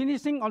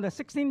 finishing on the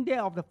 16th day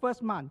of the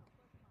first month.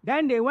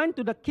 Then they went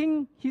to the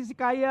king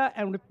Hezekiah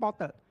and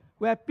reported,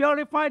 "We have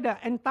purified the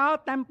entire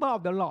temple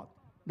of the Lord,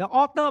 the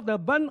altar of the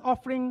burnt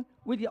offering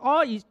with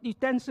all its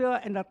utensils,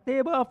 and the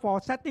table for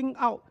setting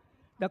out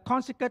the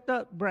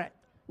consecrated bread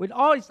with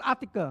all its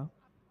articles.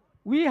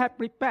 We have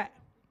prepared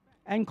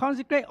and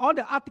consecrated all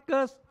the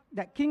articles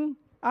that King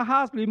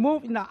Ahaz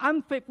removed in the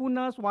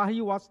unfaithfulness while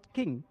he was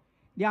king.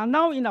 They are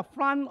now in the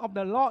front of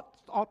the Lord's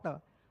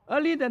altar."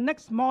 Early the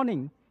next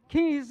morning,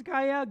 King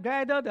Hezekiah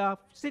gathered the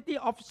city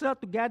officers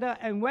together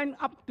and went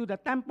up to the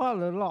temple of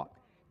the Lord.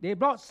 They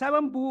brought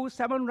 7 bulls,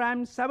 7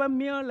 rams, 7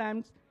 male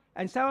lambs,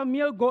 and 7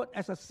 male goats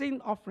as a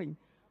sin offering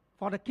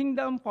for the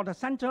kingdom, for the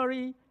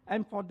sanctuary,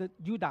 and for the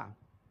Judah.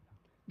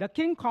 The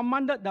king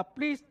commanded the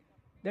priest,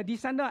 the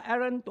descendant of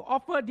Aaron, to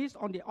offer this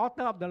on the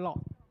altar of the Lord.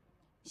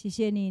 谢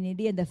谢你，你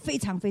练得非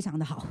常非常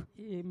的好，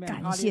 Amen.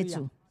 感谢 Hallelujah.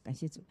 主，感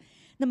谢主。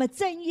那么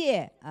正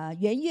月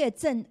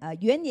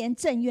元年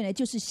正月呢，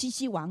就是西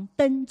西王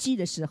登基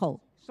的时候。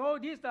 So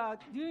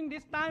during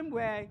this time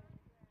where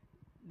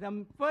the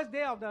first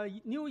day of the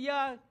new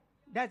year,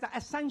 there's the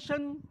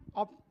ascension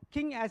of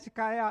King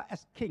Hezekiah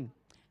as king.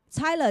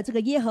 拆了这个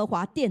耶和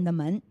华殿的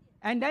门，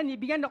 And then he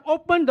began to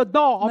open the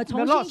door 我们 of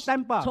the Lord's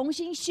temple 重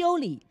新修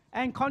理、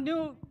 and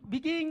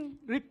begin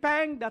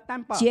repairing the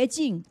temple, 洁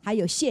净，还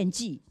有献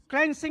祭。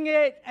 cleansing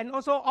it, and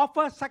also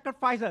offer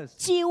sacrifices.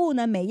 祭物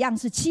呢，每样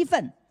是7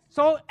份，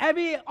 So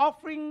every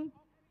offering,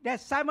 there's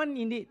 7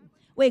 in it.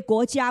 为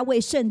国家、为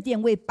圣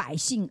殿、为百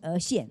姓而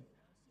献。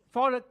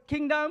 For the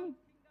kingdom,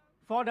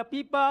 for the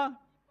people.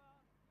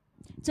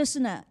 这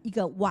是呢一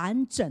个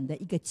完整的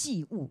一个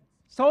祭物。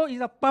 So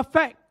it's a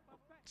perfect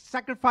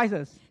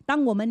sacrifices.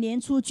 当我们年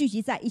初聚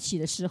集在一起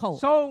的时候，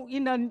 So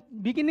in the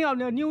beginning of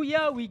the new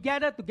year, we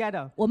gather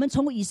together. 我们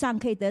从以上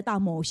可以得到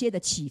某些的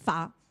启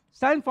发。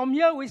 Then from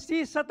here, we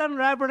see certain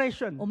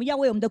revelation. 我们要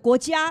为我们的国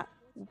家、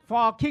for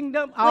our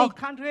kingdom, our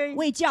country,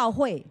 为教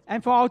会，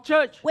 and for our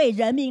church, 为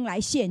人民来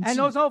献祭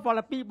and。also for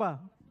the people.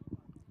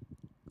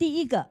 第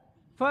一个，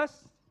 First,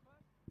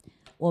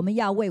 我们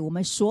要为我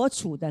们所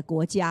处的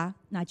国家，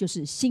那就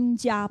是新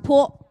加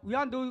坡。 we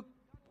want to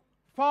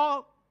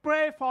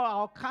pray for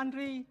our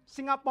country,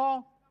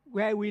 Singapore,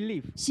 where we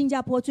live. 新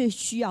加坡最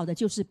需要的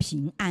就是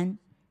平安，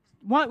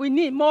 What we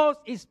need most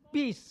is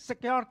peace,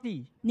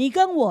 security. 你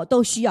跟我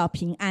都需要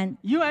平安。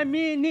 You and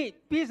me need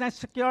peace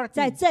and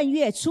在 security. 正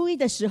月初一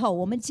的时候，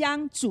我们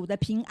将主的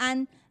平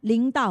安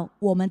临到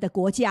我们的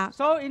国家，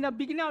 So in the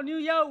beginning of New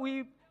Year,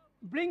 we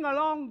bring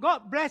along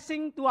God's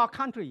blessing to our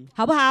country.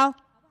 好不好？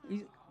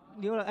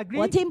 You 我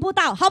agree? 听不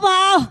到，好不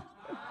好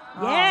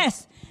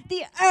 ？Yes。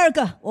第二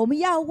个，我们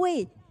要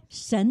为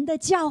神的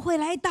教会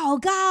来祷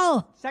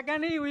告，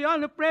 Secondly, we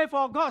want to pray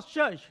for God's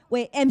church.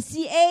 为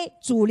MCA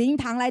主灵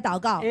堂来祷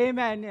告。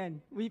 Amen. And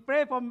we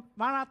pray for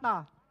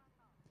Maranatha.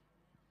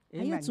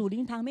 还有 Amen. 主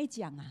灵堂没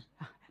讲啊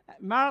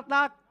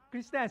Maranatha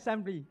Christian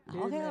Assembly.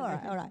 ？OK，all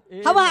Amen.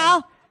 right，好不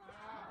好？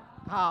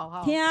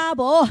好。听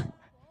不？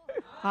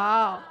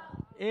好。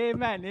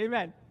Amen.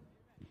 Amen.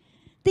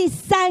 第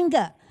三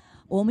个，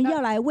我们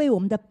要来为我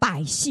们的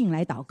百姓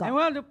来祷 And 告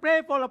we。want to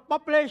pray for the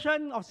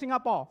population of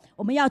Singapore.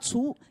 我们要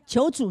求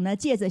主呢，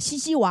借着西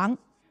西王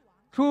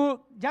Through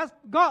just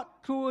God,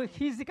 through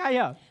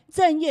Hezekiah.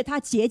 正月他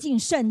洁净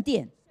圣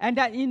殿， And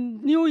that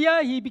in New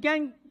Year, he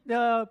began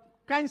the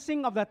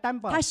cleansing of the 他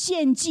temple.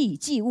 献祭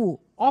祭物，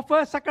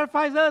 Offer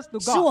sacrifices to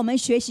使我 God. 们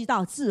学习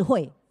到智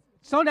慧。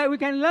 So that we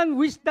can learn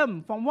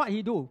wisdom from what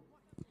he do.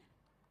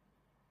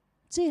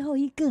 最后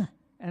一个，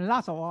 And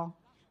last of all,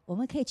 我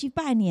们可以去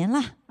拜年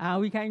啦。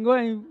 we can go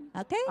and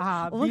OK，、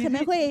啊我们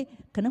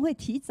可能会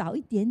提早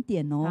一点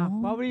点哦。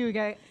 probably we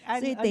can add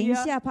所以 a 等一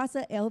year. 下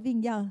Pastor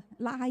Elvin 要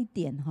拉一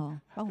点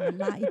哈、帮我们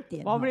拉一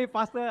点、哦。 Probably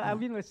Pastor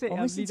Alvin will say 我 a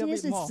们今 little 天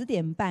bit 是 more. 10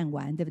点半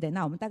完，对不对？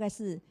那我们大概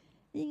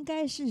应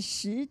该是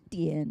10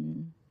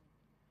点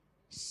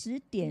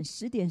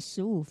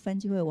15分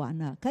就会完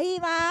了，可以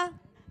吗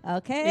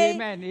 ？OK。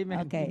 Amen,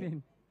 amen, OK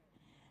amen.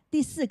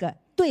 第四个，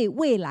对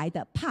未来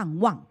的盼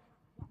望。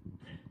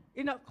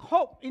 In a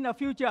hope in the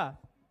future.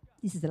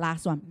 This is the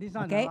last one. This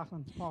one, OK， the last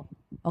one. Oh.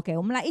 OK，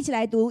 我们来一起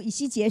来读以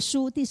西结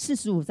书第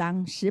45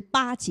章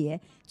18节。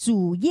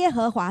主耶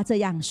和华这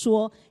样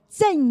说：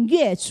正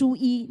月初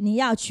一，你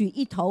要取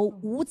一头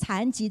无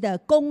残疾的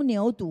公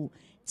牛犊，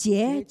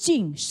洁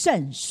净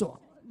圣所。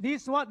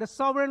 This is what the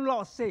sovereign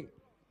Lord said.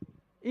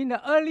 In the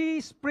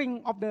early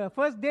spring of the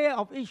first day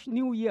of each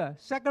new year,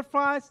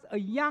 sacrifice a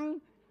young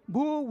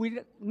bull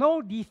with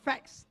no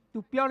defects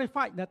to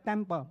purify the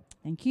temple.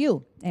 Thank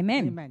you,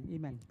 Amen. Amen,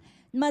 amen.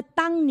 那么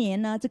当年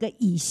呢，这个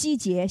以西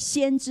结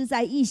先知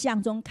在异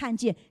象中看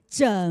见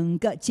整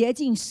个洁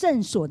净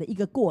圣所的一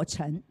个过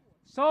程。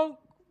 So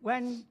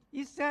when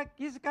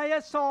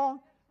Hezekiah saw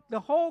the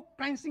whole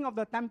cleansing of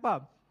the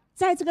temple,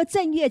 在这个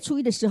正月初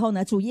一的时候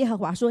呢，主耶和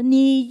华说：“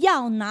你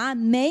要拿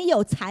没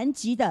有残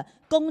疾的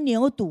公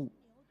牛犊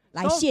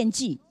来献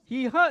祭。”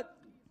 he heard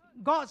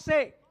God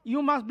say,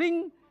 "You must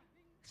bring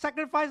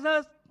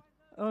sacrifices,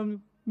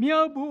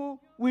 male bull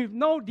with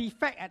no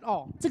defect at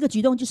all." 这个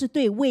举动就是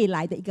对未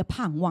来的一个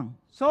盼望。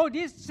 So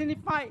this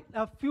signifies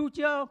a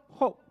future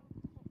hope.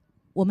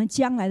 我们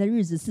将来的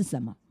日子是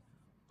什么？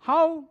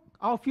 How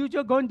our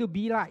future going to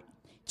be like?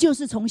 就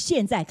是从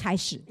现在开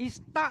始。 It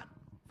start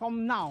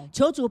from now.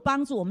 求主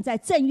帮助我们在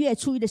正月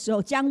初一的时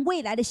候，将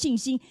未来的信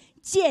心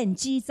建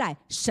基在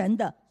神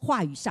的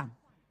话语上。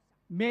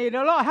 May the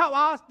Lord help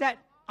us that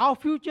our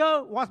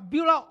future was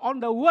built up on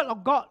the word of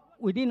God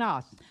within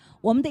us.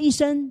 我们的一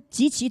生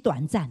极其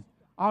短暂，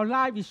 Our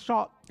life is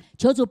short.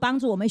 求主帮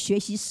助我们学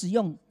习使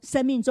用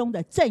生命中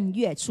的正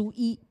月初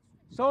一，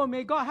 So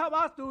may God help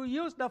us to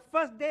use the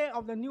first day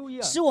of the new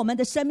year 使我们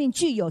的生命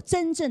具有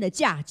真正的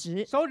价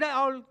值。 so that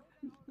our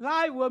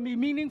life will be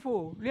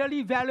meaningful,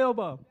 really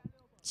valuable.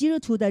 基督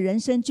徒的人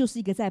生就是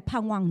一个在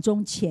盼望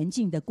中前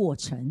进的过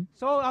程。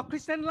 So our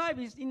Christian life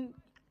is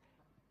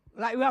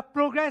like we are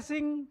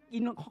progressing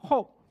in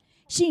hope.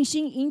 信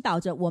心引导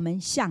着我们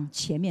向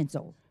前面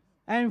走。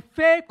 And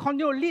faith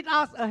continue to lead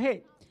us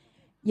ahead.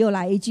 又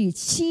来一句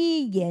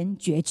七言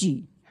绝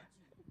句，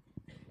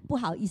不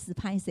好意思，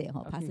拍谁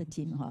哈，拍摄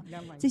听哈，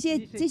这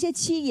些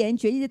七言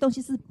绝句的东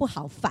西是不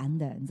好翻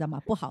的，你知道吗？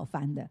不好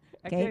翻的。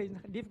OK，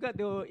 difficult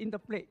to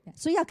interpret.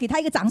 所以要给他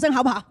一个掌声，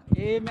好不好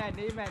Amen,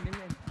 amen,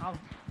 amen. 好。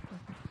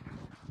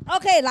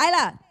 ？OK， 来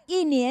了，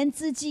一年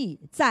之计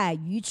在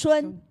于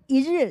春，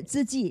一日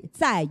之计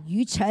在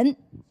于晨。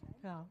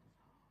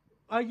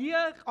 A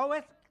year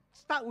always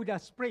start with a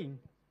spring.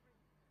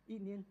 一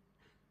年。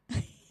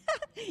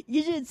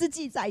一日之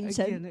计在于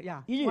晨，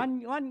一日。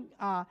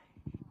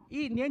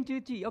一年之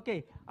计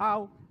Okay.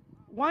 1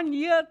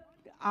 year.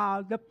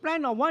 The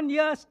plan of 1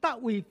 year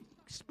start with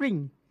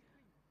spring.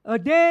 A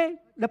day.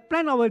 The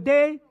plan of a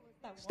day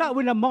start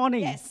with the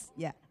morning. Yes,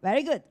 yeah,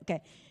 very good.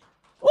 OK.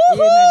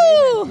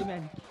 Amen,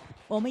 amen.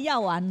 我们要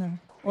完了，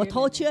我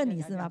偷缺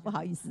你是吗？不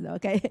好意思。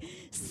OK，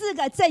 4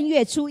个正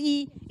月初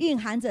一蕴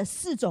含着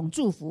4种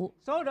祝福。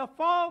 So the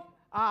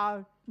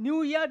 4th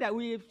New Year that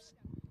we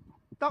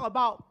talk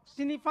about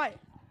signify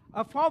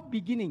a fourth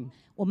beginning.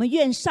 我们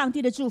愿上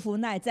帝的祝福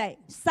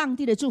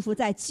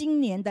在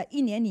今年的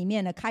一年里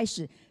面呢，开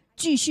始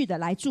继续的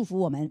来祝福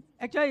我们。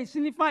Actually, it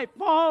signifies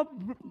four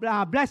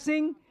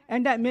blessing,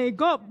 and that may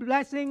God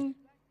blessing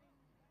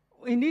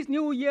in this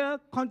new year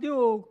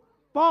continue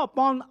pour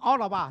upon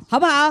all of us. 好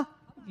不好？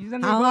 Isn't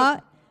it 好 good?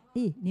 啊！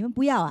咦，你们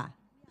不要啊？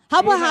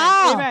好不好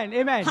Amen,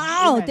 amen,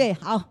 好， amen. 对，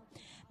好。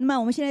那么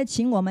我们现在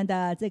请我们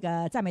的这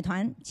个赞美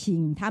团，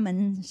请他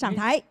们上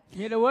台。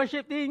 May the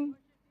worship team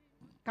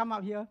come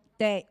up here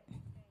对，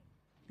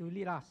 to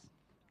lead us.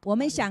 我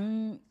们想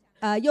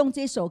用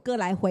这首歌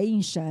来回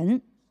应神。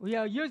 We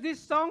will use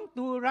this song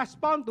to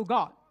respond to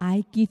God.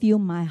 I give you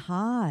my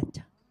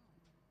heart，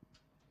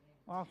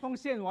 我奉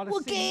献我的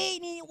我心，给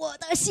你我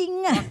的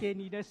心啊！我给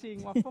你的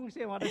心，我奉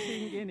献我的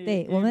心给你。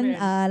对，我们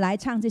Amen. 来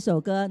唱这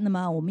首歌，那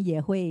么我们也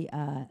会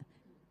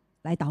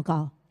来祷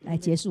告，来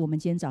结束我们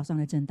今天早上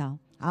的正道。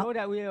好， So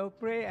that we will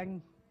pray and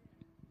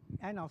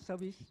end our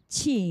service.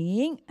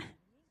 请。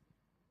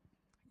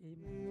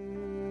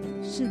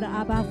是的，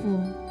阿爸父，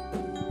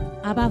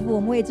阿爸父，我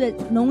们为这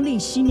农历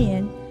新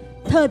年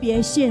特别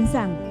献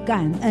上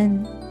感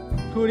恩。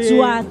 Today,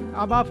 主啊，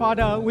 Abba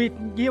Father, we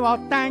give our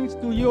thanks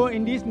to you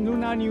in this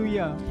Lunar New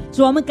Year.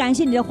 主，我们感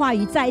谢你的话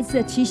语，再一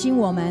次地提醒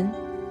我们，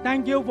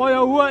 Thank you for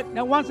your word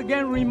that once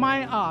again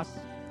remind us.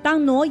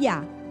 当挪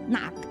亚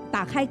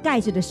打开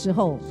盖子的时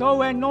候， So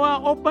when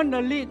Noah opened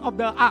the lid of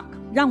the ark,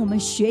 让我们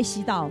学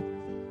习到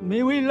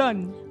may we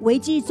learn 危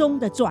机中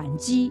的转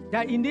机。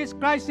 that in this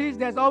crisis,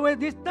 there's always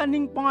this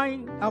turning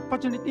point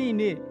opportunity in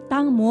it.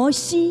 当摩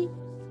西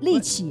立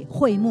起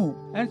会幕，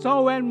 And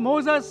so when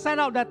Moses set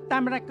up the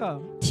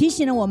tabernacle, 提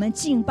醒了我们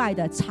敬拜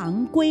的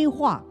常规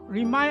化。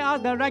 remind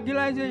us the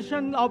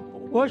regularization of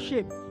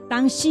worship.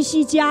 当西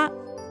西家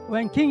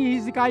When King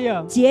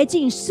Hezekiah 洁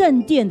净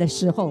圣殿的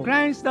时候，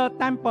 cleansed the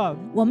temple,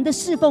 我们的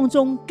侍奉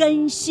中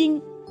更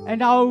新。 and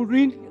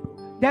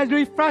there's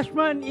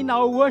refreshment in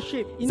our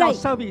worship, in our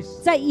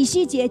service. 在以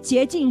西结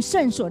洁净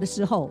圣所的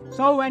时候，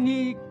 So when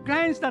he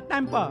cleansed the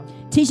temple,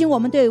 提醒我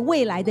们对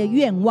未来的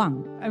愿望。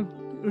 and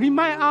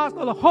remind us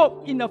of the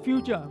hope in the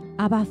future.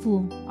 阿爸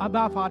父，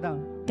 Abba Father,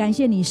 感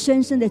谢你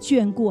深深的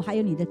眷顾，还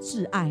有你的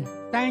挚爱，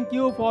 thank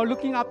you for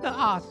looking after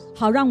us,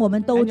 好让我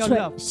们都 And your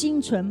love.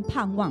 心存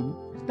盼望，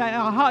 that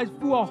our heart is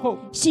full of hope.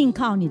 信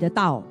靠你的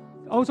道。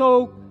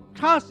 Also,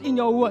 trust in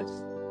your words,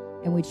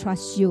 And we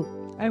trust you。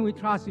 and we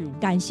trust you.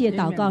 感谢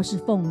祷告是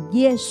奉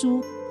耶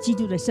稣基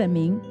督的圣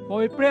名。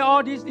 For we pray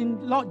all this in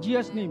Lord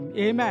Jesus' name.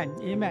 Amen.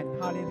 Amen.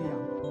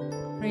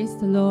 Hallelujah. Praise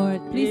the Lord.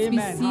 Please be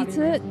Amen.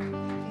 seated.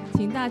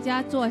 请大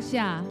家坐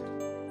下。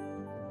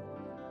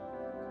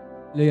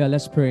 Hallelujah,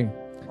 let's pray.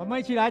 我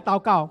们一起来祷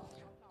告。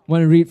 I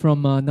want to read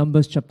from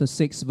Numbers chapter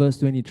 6, verse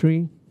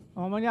 23.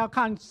 我们要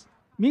看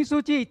民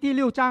数记第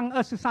6章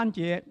23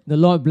节。 The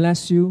Lord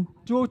bless you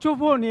主祝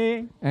福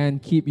你， and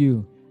keep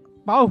you,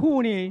 保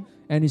护你，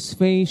 and his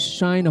face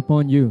shine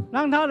upon you,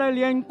 让他的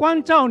脸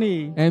光照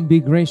你， and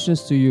be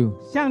gracious to you.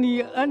 向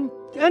你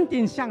恩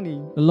典向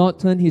你， The Lord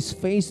turn his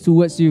face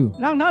towards you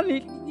让他的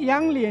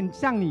仰脸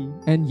向你，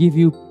 and give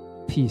you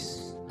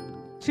peace.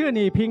 赐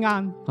你平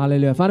安。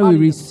 Hallelujah. Father, we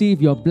Hallelujah.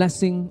 receive your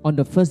blessing on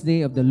the first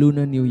day of the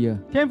Lunar New Year.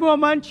 天父，我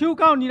们求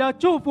告你的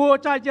祝福，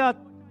在这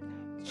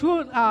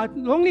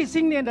农历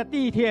新年的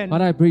第一天。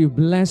 Father, I pray you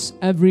bless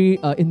every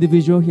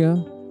individual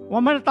here. 我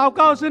们的祷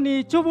告是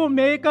你祝福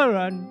每一个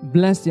人，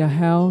 Bless their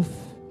health.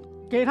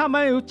 给他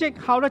们有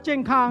好的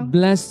健康，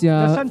 Bless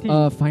their 身体。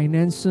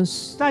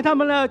 finances. 在他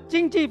们的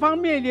经济方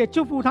面也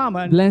祝福他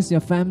们， Bless their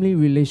family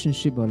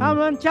relationship, O 他 Lord.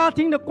 们家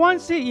庭的关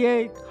系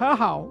也和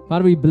好。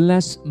 Father, we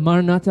bless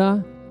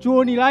Maranatha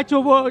主，你来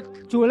祝福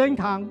主灵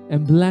堂，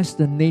 and bless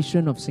the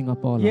nation of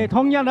Singapore, 也 Lord.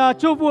 同样的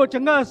祝福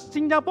整个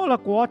新加坡的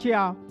国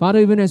家。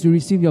 Father, even as we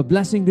receive your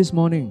blessing this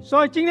morning,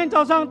 所以今天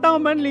早上，当我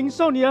们领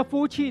受你的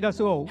福气的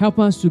时候，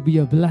 help us to be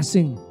a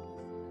blessing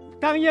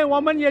但愿我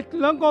们也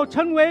能够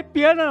成为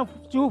别人的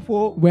祝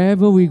福。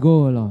 wherever we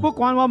go, O Lord. 不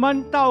管我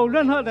们到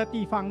任何的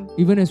地方，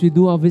 Even as we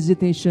do our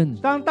visitation,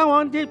 当我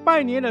们去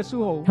拜年的时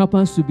候， help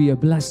us to be a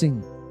blessing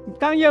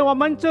但愿我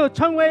们就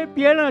成为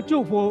别人的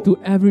祝福。 to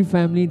every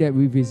family that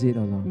we visit,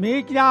 O Lord. 每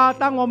一家，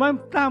当我们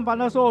探访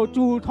的时候，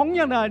主同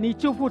样的，你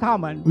祝福他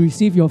们。 We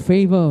receive your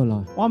favor, O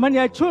Lord. 我们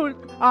也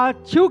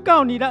求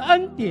告你的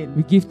恩典，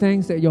 We give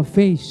thanks that your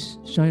face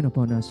shine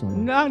upon us, O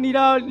Lord. 让你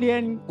的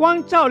脸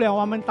光照了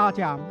我们大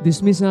家。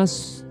 Dismiss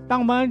us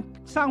当我们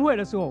上会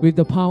的时候， with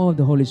the power of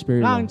the Holy Spirit,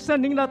 让 Lord.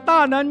 圣灵的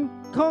大能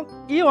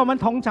与我们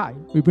同在，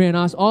 We pray and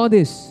ask all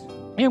this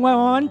因为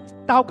我们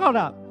祷告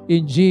了，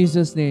 in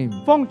Jesus' name.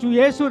 奉主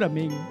耶稣的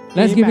名。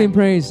 Let's give Amen him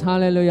praise.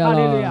 Hallelujah, Lord.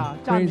 Hallelujah.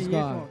 赞美 Praise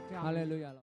耶稣。 God. Hallelujah.